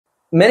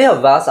Many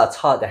of us are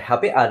taught that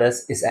helping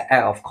others is an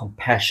act of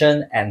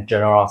compassion and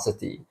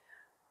generosity.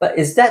 But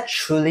is that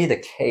truly the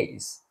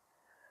case?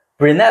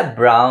 Brene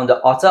Brown,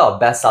 the author of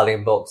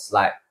best-selling books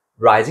like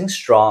Rising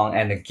Strong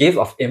and The Gift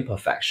of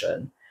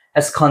Imperfection,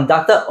 has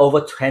conducted over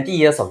 20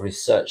 years of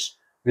research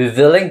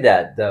revealing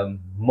that the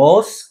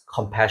most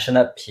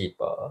compassionate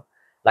people,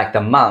 like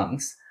the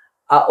monks,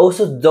 are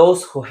also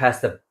those who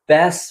has the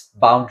best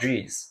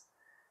boundaries.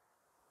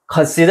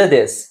 Consider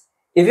this.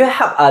 If you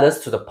help others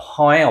to the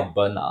point of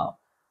burnout,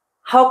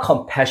 how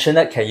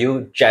compassionate can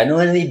you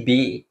genuinely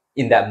be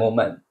in that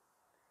moment?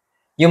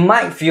 You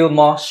might feel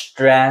more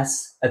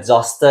stressed,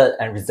 exhausted,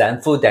 and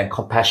resentful than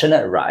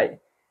compassionate, right?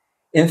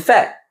 In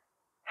fact,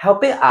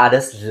 helping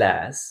others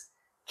less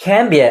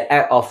can be an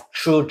act of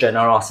true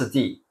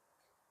generosity.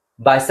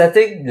 By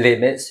setting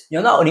limits,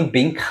 you're not only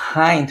being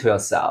kind to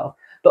yourself,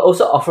 but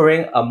also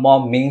offering a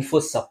more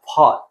meaningful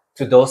support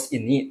to those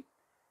in need.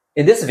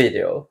 In this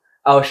video,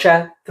 I'll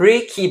share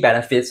 3 key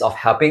benefits of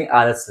helping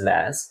others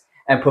less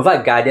and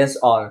provide guidance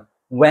on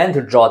when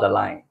to draw the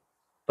line.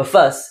 But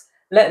first,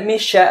 let me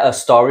share a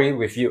story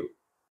with you.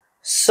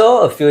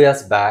 So a few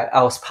years back,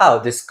 I was part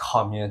of this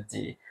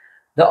community.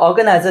 The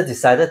organizer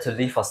decided to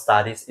leave for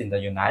studies in the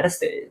United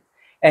States,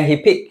 and he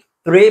picked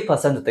 3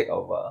 persons to take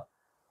over.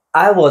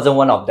 I wasn't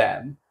one of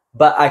them,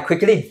 but I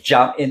quickly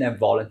jumped in and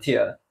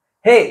volunteered.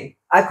 Hey,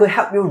 I could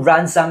help you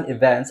run some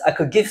events. I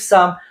could give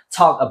some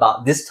talk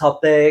about this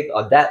topic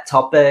or that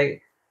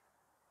topic.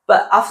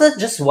 But after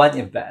just one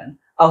event,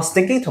 I was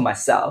thinking to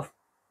myself,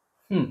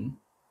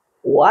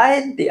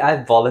 why did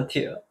I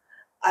volunteer?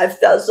 I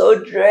felt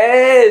so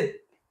drained.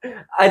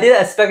 I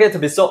didn't expect it to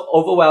be so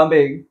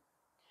overwhelming.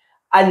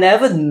 I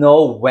never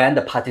know when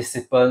the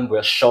participant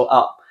will show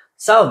up.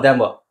 Some of them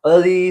were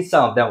early,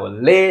 some of them were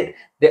late.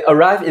 They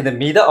arrive in the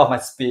middle of my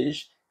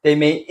speech. They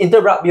may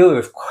interrupt you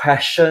with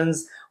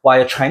questions while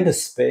you're trying to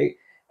speak.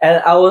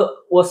 And I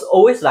was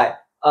always like,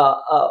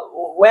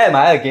 where am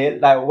I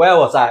again? Like, where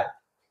was I?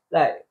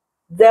 Like,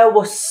 there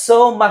was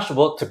so much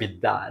work to be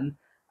done.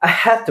 I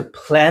had to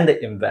plan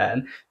the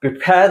event,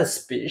 prepare the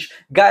speech,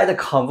 guide the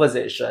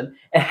conversation,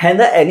 and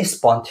handle any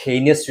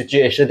spontaneous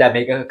situation that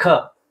may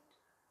occur.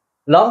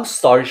 Long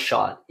story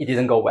short, it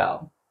didn't go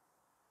well.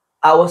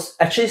 I was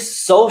actually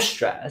so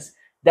stressed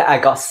that I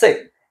got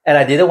sick and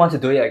I didn't want to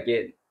do it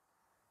again.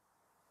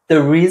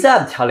 The reason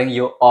I'm telling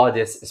you all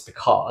this is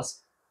because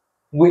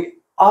we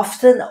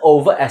often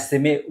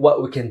overestimate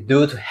what we can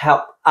do to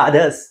help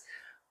others.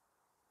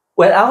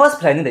 When I was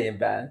planning the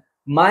event,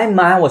 my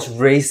mind was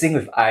racing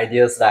with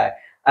ideas like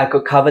I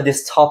could cover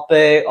this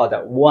topic or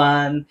that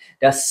one.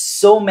 There's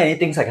so many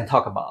things I can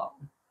talk about.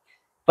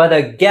 But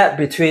the gap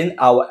between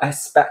our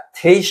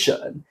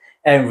expectation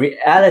and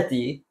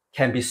reality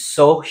can be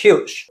so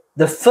huge.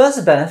 The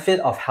first benefit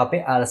of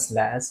helping others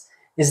less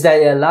is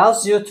that it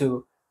allows you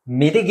to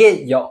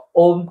mitigate your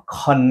own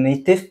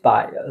cognitive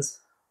bias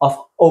of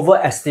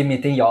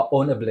overestimating your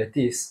own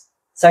abilities.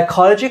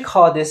 Psychology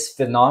calls this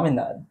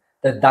phenomenon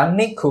the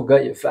Dunning-Kruger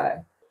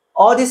effect.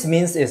 All this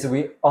means is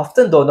we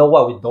often don't know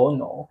what we don't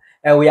know,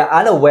 and we are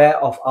unaware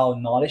of our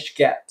knowledge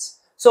gaps.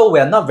 So we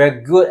are not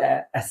very good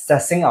at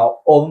assessing our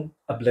own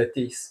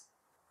abilities.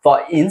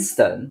 For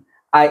instance,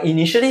 I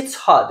initially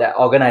thought that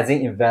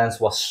organizing events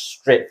was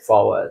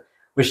straightforward,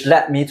 which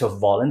led me to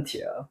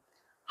volunteer.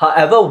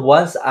 However,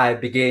 once I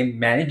began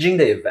managing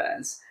the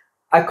events,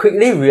 I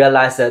quickly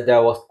realized that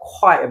there was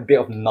quite a bit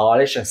of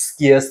knowledge and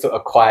skills to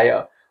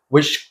acquire,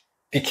 which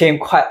became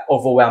quite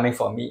overwhelming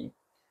for me.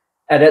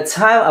 At that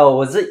time, I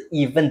wasn't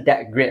even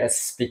that great as a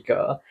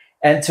speaker,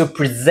 and to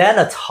present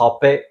a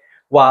topic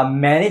while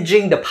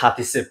managing the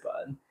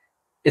participant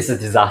is a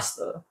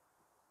disaster.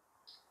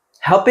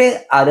 Helping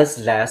others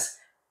less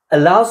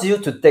allows you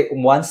to take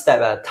one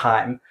step at a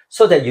time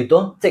so that you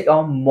don't take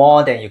on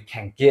more than you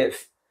can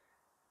give.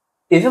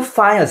 If you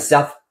find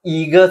yourself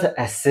eager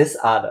to assist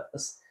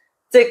others,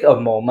 take a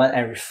moment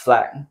and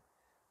reflect.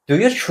 Do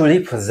you truly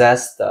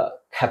possess the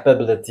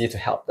capability to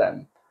help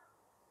them?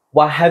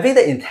 While having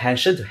the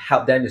intention to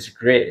help them is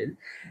great,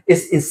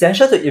 it's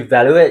essential to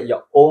evaluate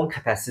your own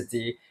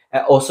capacity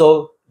and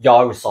also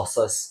your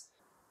resources.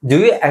 Do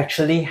you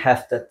actually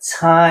have the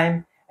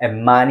time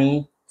and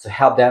money to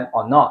help them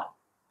or not?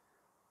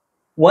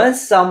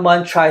 Once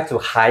someone tried to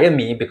hire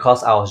me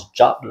because I was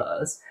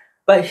jobless,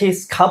 but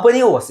his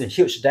company was in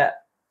huge debt.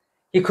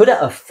 He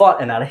couldn't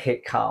afford another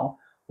headcount,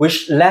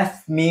 which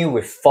left me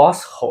with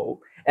false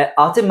hope and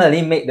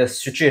ultimately made the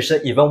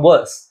situation even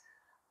worse.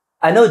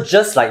 I know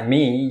just like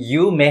me,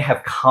 you may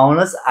have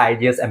countless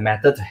ideas and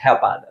methods to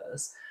help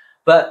others,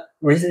 but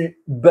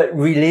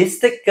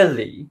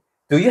realistically,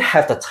 do you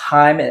have the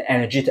time and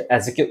energy to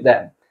execute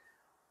them?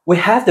 We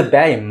have to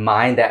bear in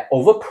mind that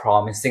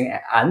overpromising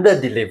and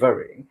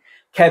under-delivering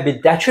can be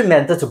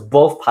detrimental to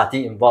both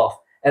parties involved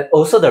and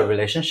also the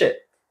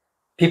relationship.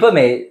 People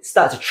may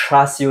start to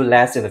trust you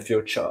less in the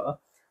future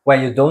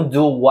when you don't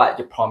do what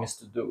you promised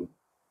to do.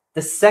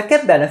 The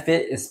second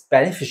benefit is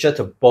beneficial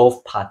to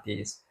both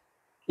parties.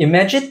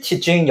 Imagine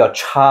teaching your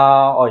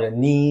child or your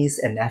niece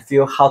and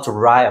nephew how to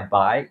ride a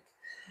bike,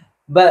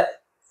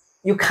 but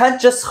you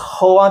can't just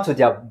hold on to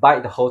their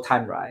bike the whole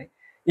time, right?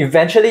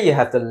 Eventually, you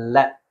have to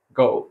let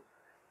go.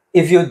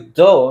 If you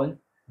don't,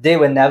 they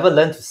will never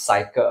learn to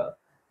cycle.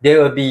 They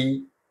will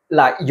be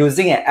like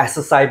using an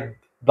exercise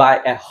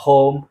bike at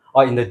home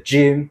or in the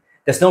gym.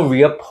 There's no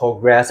real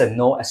progress and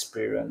no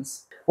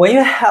experience. When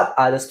you help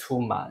others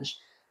too much,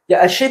 you're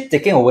actually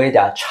taking away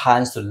their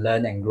chance to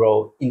learn and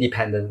grow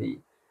independently.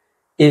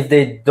 If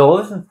they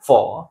don't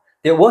fall,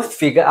 they won't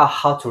figure out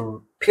how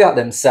to pick up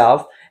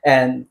themselves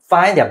and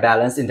find their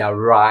balance in their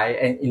ride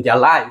and in their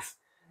life.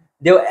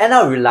 They'll end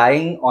up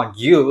relying on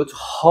you to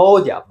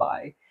hold their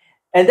bike.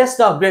 And that's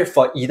not great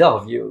for either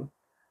of you.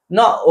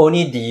 Not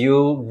only do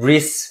you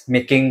risk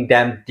making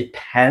them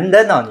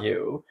dependent on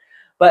you,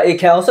 but it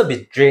can also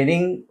be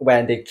draining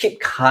when they keep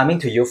coming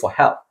to you for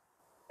help.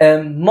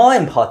 And more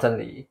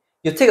importantly,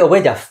 you take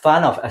away their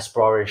fun of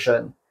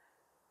exploration.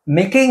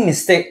 Making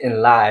mistakes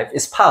in life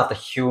is part of the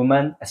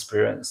human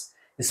experience.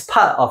 It's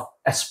part of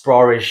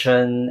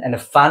exploration and the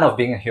fun of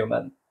being a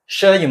human.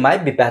 Sure, you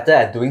might be better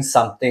at doing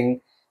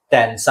something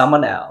than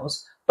someone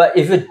else, but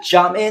if you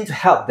jump in to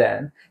help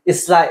them,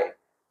 it's like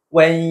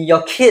when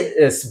your kid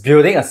is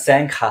building a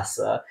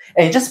sandcastle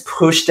and you just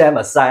push them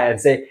aside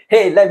and say,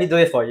 hey, let me do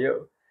it for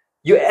you.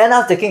 You end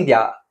up taking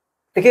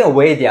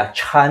away their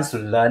chance to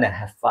learn and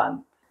have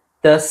fun.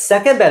 The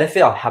second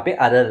benefit of helping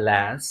others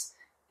less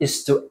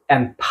is to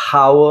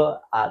empower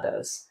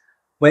others.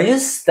 When you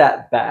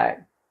step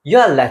back, you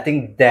are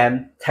letting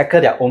them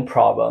tackle their own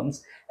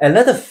problems and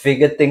learn to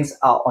figure things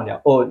out on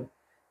their own.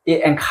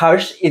 It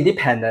encourages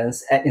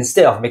independence and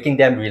instead of making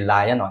them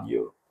reliant on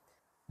you.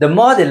 The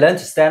more they learn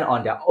to stand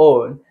on their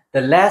own,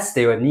 the less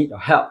they will need your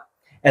help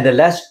and the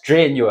less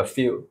drained you will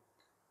feel.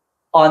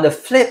 On the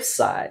flip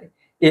side,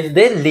 if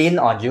they lean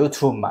on you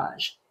too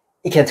much,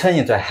 it can turn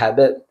into a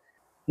habit.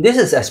 This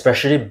is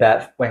especially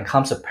bad when it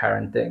comes to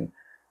parenting.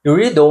 You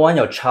really don't want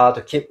your child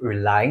to keep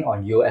relying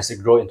on you as they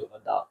grow into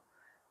adult.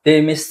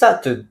 They may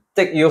start to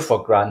take you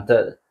for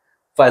granted.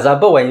 For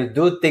example, when you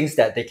do things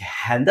that they can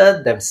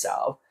handle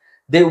themselves,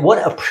 they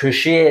won't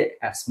appreciate it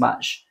as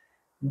much.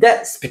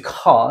 That's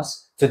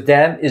because to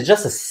them it's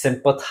just a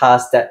simple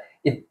task that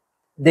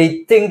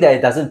they think that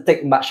it doesn't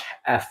take much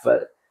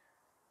effort.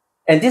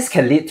 And this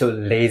can lead to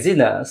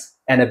laziness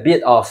and a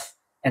bit of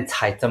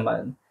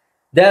entitlement.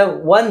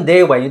 Then one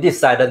day when you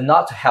decided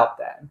not to help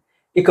them,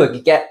 it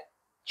could get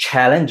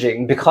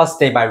challenging because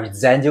they might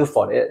resent you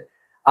for it.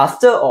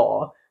 After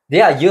all,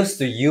 they are used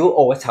to you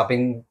always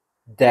helping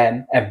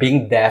them and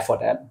being there for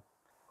them.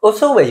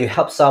 Also, when you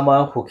help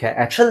someone who can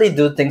actually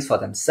do things for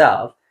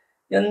themselves,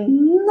 you're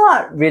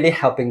not really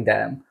helping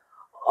them.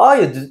 All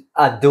you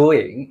are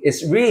doing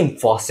is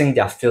reinforcing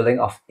their feeling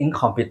of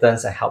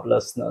incompetence and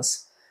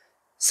helplessness.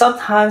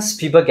 Sometimes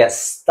people get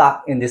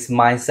stuck in this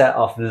mindset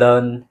of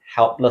learned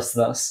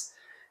helplessness,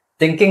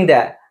 thinking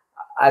that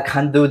I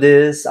can't do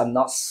this, I'm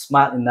not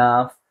smart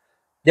enough.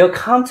 They'll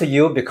come to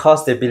you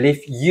because they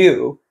believe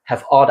you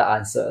have all the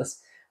answers.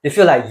 They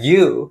feel like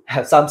you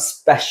have some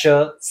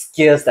special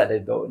skills that they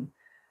don't.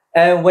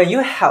 And when you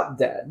help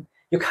them,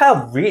 you kind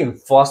of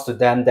reinforce to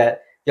them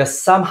that you're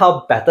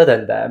somehow better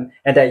than them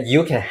and that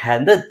you can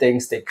handle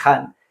things they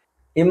can't.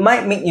 It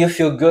might make you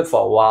feel good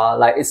for a while,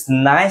 like it's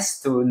nice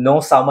to know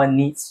someone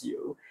needs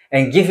you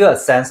and give you a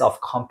sense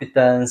of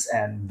competence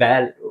and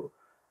value.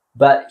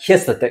 But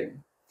here's the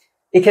thing.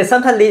 It can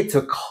sometimes lead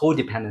to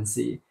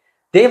codependency.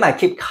 They might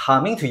keep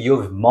coming to you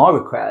with more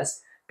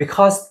requests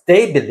because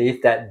they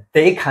believe that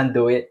they can't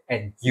do it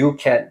and you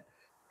can.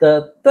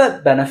 The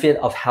third benefit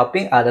of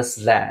helping others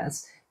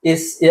less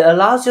is it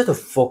allows you to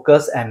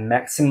focus and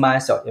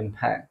maximize your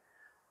impact.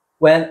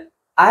 When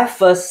I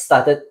first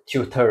started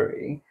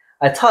tutoring,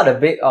 I taught a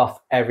bit of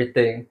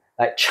everything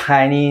like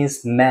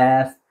Chinese,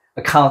 math,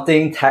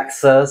 accounting,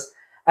 taxes,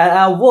 and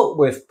I worked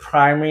with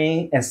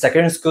primary and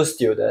secondary school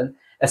students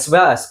as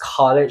well as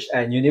college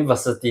and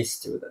university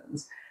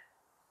students.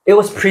 It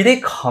was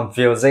pretty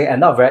confusing and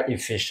not very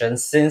efficient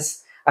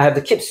since I have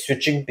to keep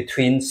switching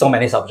between so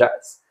many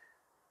subjects.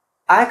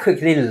 I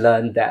quickly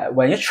learned that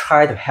when you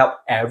try to help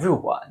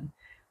everyone,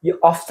 you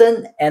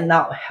often end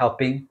up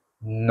helping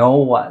no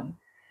one.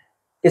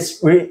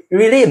 It's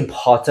really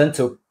important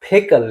to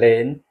pick a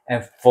lane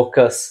and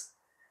focus.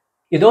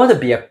 You don't want to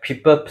be a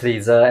people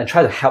pleaser and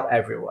try to help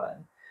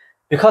everyone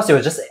because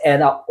you'll just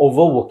end up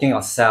overworking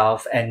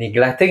yourself and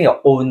neglecting your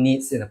own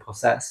needs in the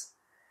process.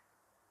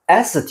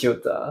 As a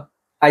tutor,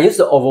 I used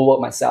to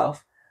overwork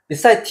myself.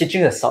 Besides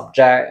teaching the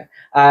subject,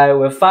 I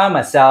will find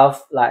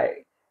myself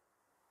like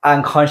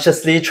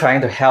unconsciously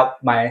trying to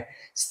help my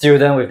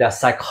student with their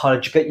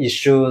psychological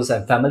issues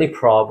and family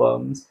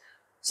problems.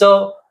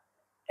 So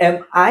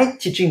am I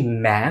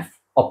teaching math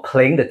or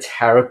playing the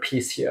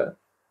therapist here?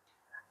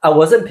 I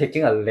wasn't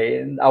picking a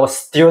lane. I was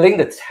stealing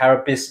the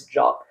therapist's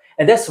job.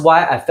 And that's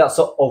why I felt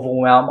so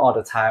overwhelmed all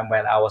the time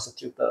when I was a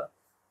tutor.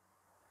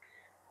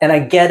 And I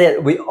get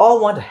it, we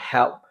all want to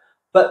help,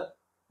 but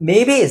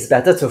maybe it's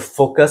better to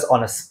focus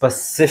on a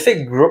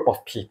specific group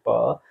of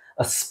people,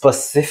 a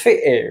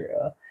specific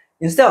area,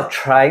 instead of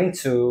trying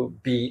to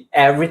be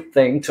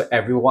everything to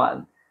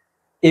everyone.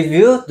 If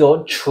you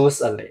don't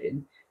choose a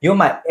lane, you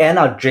might end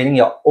up draining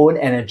your own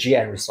energy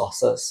and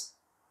resources.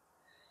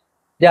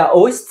 There are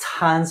always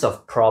tons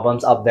of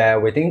problems out there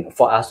waiting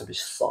for us to be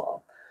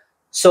solved.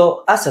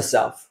 So ask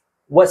yourself,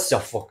 what's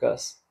your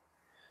focus?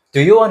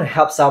 Do you want to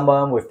help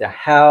someone with their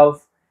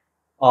health,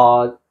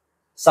 or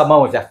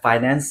someone with their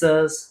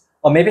finances,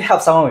 or maybe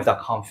help someone with their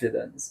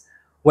confidence?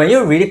 When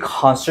you really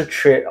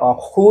concentrate on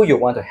who you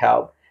want to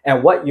help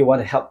and what you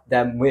want to help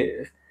them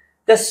with,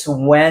 that's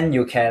when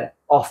you can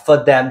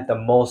offer them the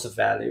most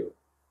value.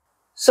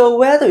 So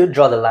where do you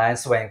draw the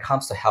lines when it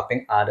comes to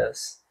helping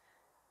others?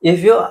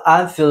 If you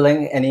aren't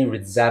feeling any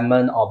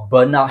resentment or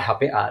burnout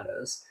helping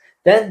others,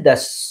 then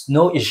there's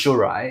no issue,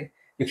 right?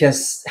 You can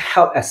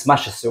help as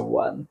much as you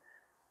want.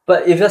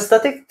 But if you're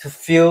starting to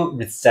feel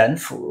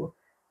resentful,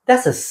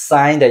 that's a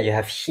sign that you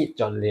have hit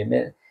your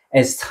limit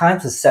and it's time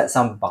to set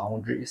some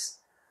boundaries.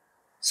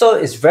 So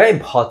it's very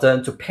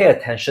important to pay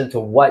attention to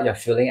what you're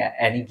feeling at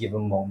any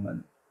given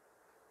moment.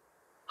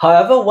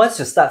 However, once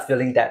you start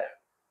feeling that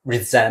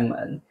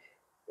resentment,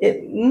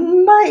 it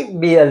might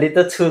be a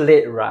little too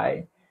late,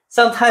 right?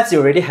 Sometimes you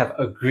already have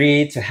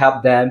agreed to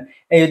help them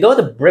and you don't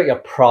want to break your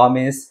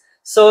promise,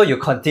 so you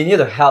continue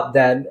to help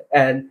them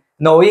and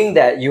knowing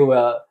that you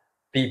will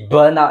be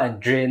burned out and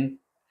drained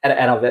at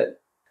the end of it.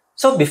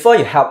 So before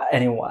you help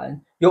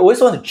anyone, you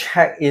always want to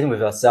check in with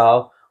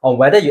yourself on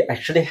whether you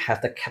actually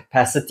have the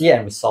capacity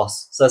and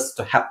resources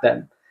to help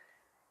them.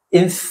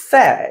 In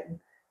fact,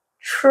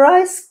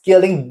 try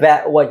scaling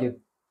back what you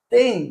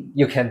think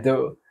you can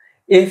do.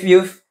 If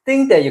you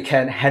think that you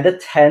can handle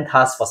 10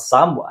 tasks for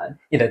someone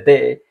in a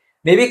day,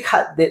 maybe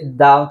cut it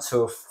down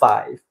to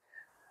 5.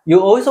 You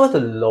always want to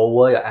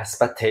lower your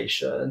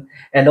expectation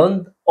and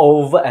don't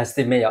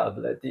overestimate your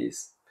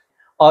abilities,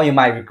 or you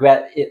might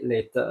regret it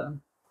later.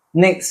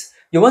 Next,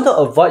 you want to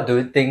avoid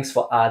doing things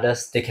for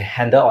others they can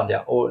handle on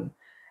their own.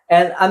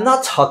 And I'm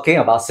not talking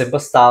about simple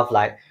stuff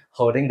like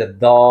holding the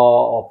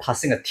door or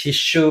passing a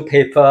tissue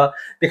paper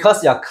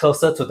because you're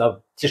closer to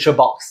the tissue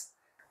box.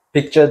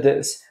 Picture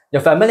this.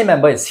 Your family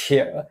member is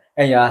here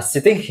and you are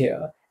sitting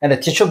here and the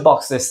tissue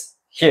box is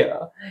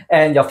here.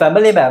 And your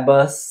family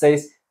member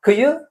says, could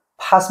you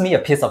pass me a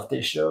piece of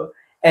tissue?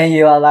 And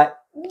you are like,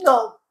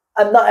 no,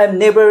 I'm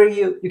neighboring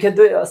you. You can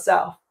do it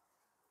yourself.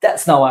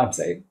 That's not what I'm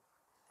saying.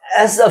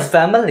 As a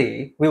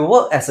family, we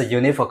work as a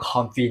unit for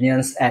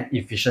convenience and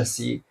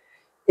efficiency.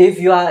 If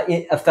you are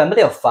in a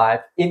family of 5,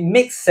 it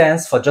makes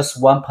sense for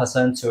just one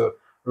person to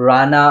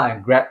run out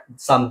and grab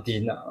some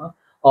dinner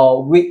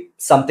or whip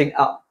something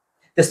up.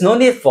 There's no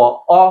need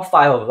for all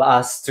 5 of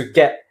us to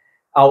get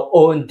our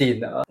own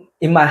dinner.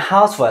 In my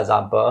house, for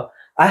example,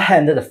 I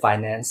handle the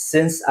finance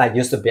since I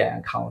used to be an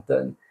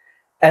accountant.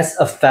 As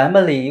a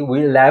family,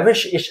 we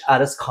leverage each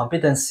other's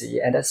competency,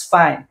 and that's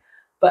fine.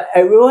 But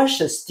everyone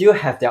should still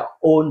have their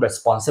own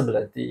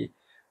responsibility.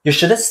 You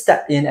shouldn't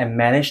step in and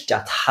manage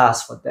their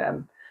tasks for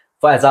them.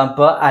 For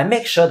example, I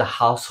make sure the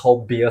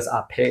household bills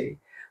are paid,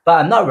 but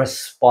I'm not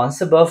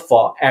responsible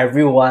for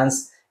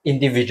everyone's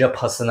individual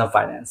personal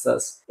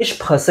finances. Each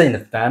person in the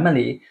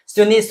family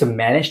still needs to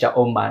manage their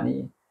own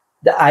money.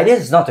 The idea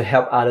is not to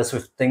help others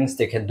with things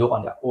they can do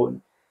on their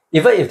own.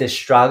 Even if they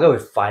struggle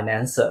with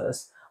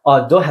finances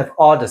or don't have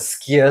all the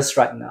skills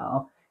right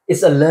now,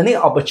 it's a learning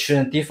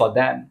opportunity for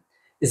them.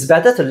 It's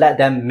better to let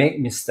them make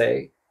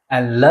mistakes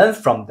and learn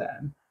from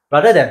them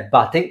rather than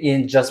butting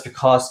in just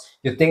because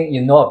you think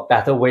you know a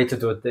better way to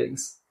do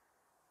things.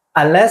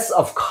 Unless,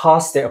 of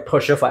course, they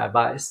approach you for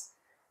advice.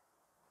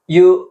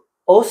 You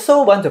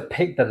also want to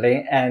pick the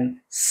lane and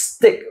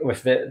stick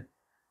with it.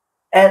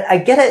 And I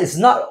get it, it's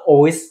not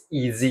always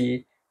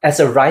easy. As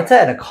a writer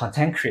and a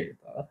content creator,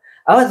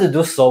 I want to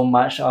do so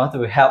much. I want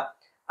to help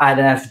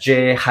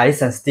INFJ, highly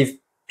sensitive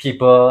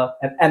people,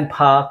 and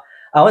empath.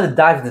 I want to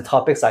dive into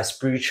topics like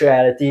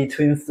spirituality,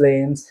 twin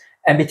flames,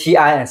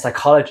 MBTI, and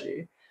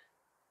psychology.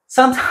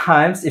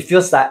 Sometimes it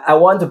feels like I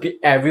want to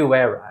be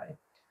everywhere, right?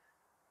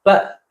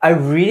 But I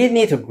really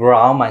need to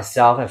ground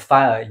myself and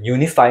find a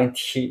unifying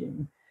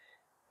team.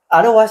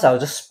 Otherwise, I'll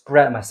just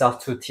spread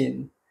myself too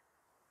thin.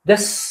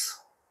 That's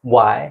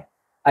why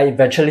I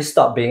eventually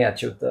stopped being a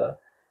tutor.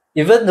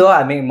 Even though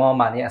I make more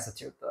money as a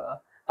tutor,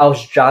 I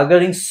was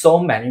juggling so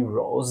many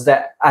roles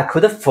that I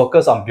couldn't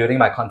focus on building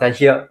my content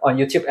here on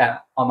YouTube and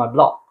on my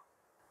blog.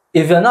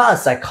 If you're not a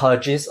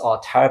psychologist or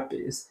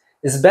therapist,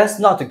 it's best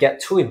not to get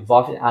too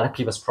involved in other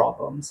people's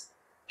problems.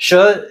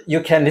 Sure,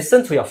 you can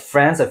listen to your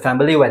friends and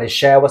family when they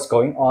share what's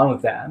going on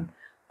with them,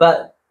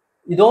 but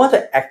you don't want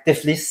to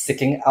actively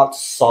seeking out to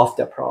solve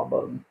their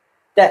problem.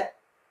 That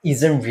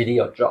isn't really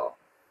your job.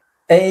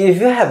 And if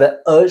you have an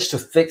urge to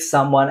fix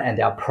someone and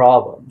their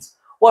problems,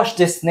 watch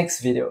this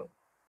next video.